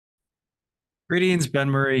Greetings, Ben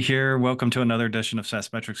Murray here. Welcome to another edition of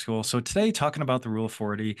SaaS Metric School. So today, talking about the Rule of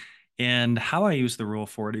 40 and how I use the Rule of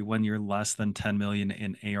 40 when you're less than 10 million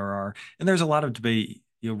in ARR. And there's a lot of debate,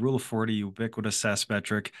 Rule of 40, ubiquitous SaaS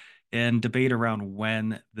metric, and debate around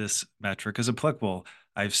when this metric is applicable.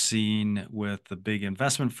 I've seen with the big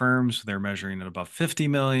investment firms, they're measuring it above 50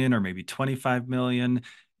 million or maybe 25 million.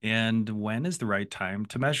 And when is the right time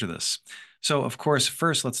to measure this? So, of course,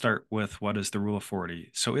 first, let's start with what is the Rule of 40.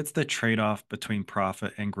 So, it's the trade off between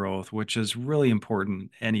profit and growth, which is really important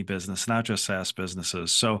in any business, not just SaaS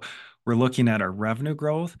businesses. So, we're looking at our revenue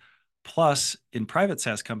growth. Plus, in private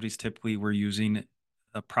SaaS companies, typically we're using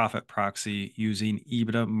a profit proxy using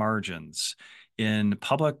EBITDA margins. In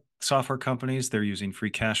public software companies, they're using free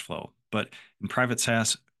cash flow. But in private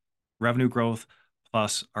SaaS, revenue growth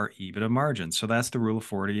plus our EBITDA margin. So that's the Rule of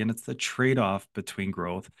 40, and it's the trade-off between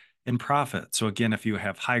growth and profit. So again, if you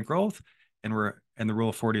have high growth and the Rule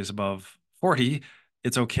of 40 is above 40,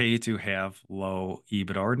 it's okay to have low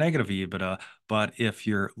EBITDA or negative EBITDA. But if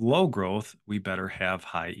you're low growth, we better have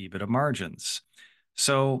high EBITDA margins.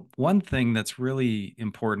 So one thing that's really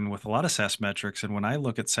important with a lot of SaaS metrics, and when I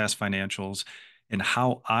look at SaaS financials and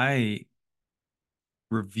how I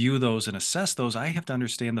review those and assess those, I have to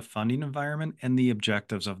understand the funding environment and the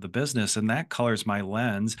objectives of the business. And that colors my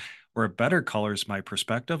lens, or it better colors my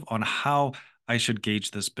perspective on how I should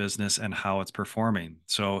gauge this business and how it's performing.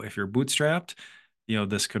 So if you're bootstrapped,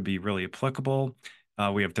 this could be really applicable.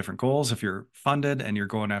 We have different goals. If you're funded and you're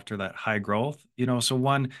going after that high growth, so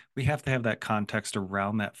one, we have to have that context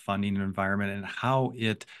around that funding environment and how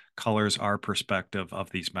it colors our perspective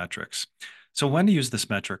of these metrics. So when to use this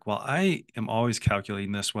metric? Well, I am always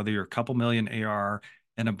calculating this, whether you're a couple million ARR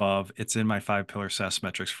and above, it's in my 5-pillar SaaS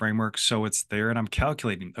metrics framework. So it's there and I'm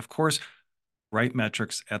calculating, of course, right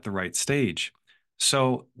metrics at the right stage.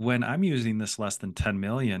 So when I'm using this less than 10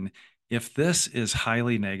 million, if this is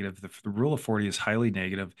highly negative, if the Rule of 40 is highly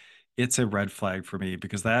negative, it's a red flag for me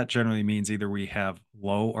because that generally means either we have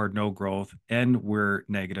low or no growth and we're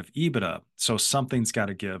negative EBITDA. So something's got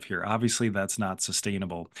to give here. Obviously, that's not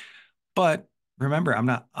sustainable. But remember, I'm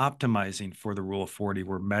not optimizing for the Rule of 40.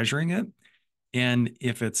 We're measuring it. And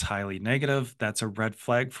if it's highly negative, that's a red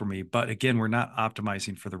flag for me. But again, we're not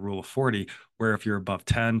optimizing for the Rule of 40, where if you're above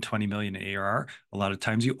 10, 20 million ARR, a lot of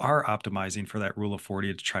times you are optimizing for that Rule of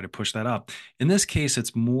 40 to try to push that up. In this case,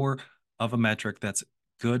 it's more of a metric that's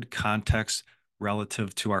good context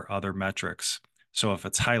relative to our other metrics. So if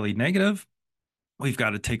it's highly negative, we've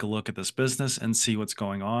got to take a look at this business and see what's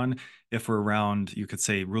going on. If we're around, you could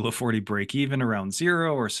say Rule of 40 break even around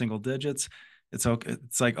zero or single digits, it's okay.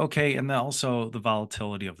 It's like, okay. And then also the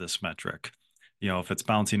volatility of this metric. If it's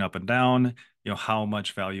bouncing up and down, how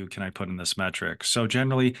much value can I put in this metric? So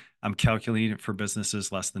generally, I'm calculating it for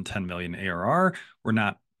businesses less than 10 million ARR. We're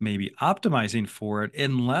not maybe optimizing for it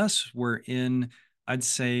unless we're in, I'd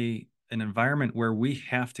say, an environment where we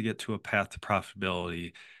have to get to a path to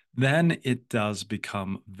profitability. Then it does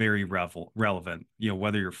become very relevant.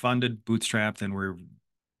 Whether you're funded, bootstrapped, and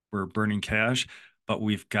we're burning cash, but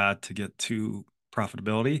we've got to get to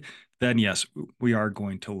profitability, then yes, we are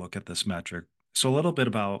going to look at this metric. So a little bit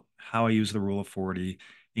about how I use the Rule of 40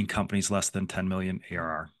 in companies less than 10 million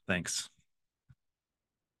ARR. Thanks.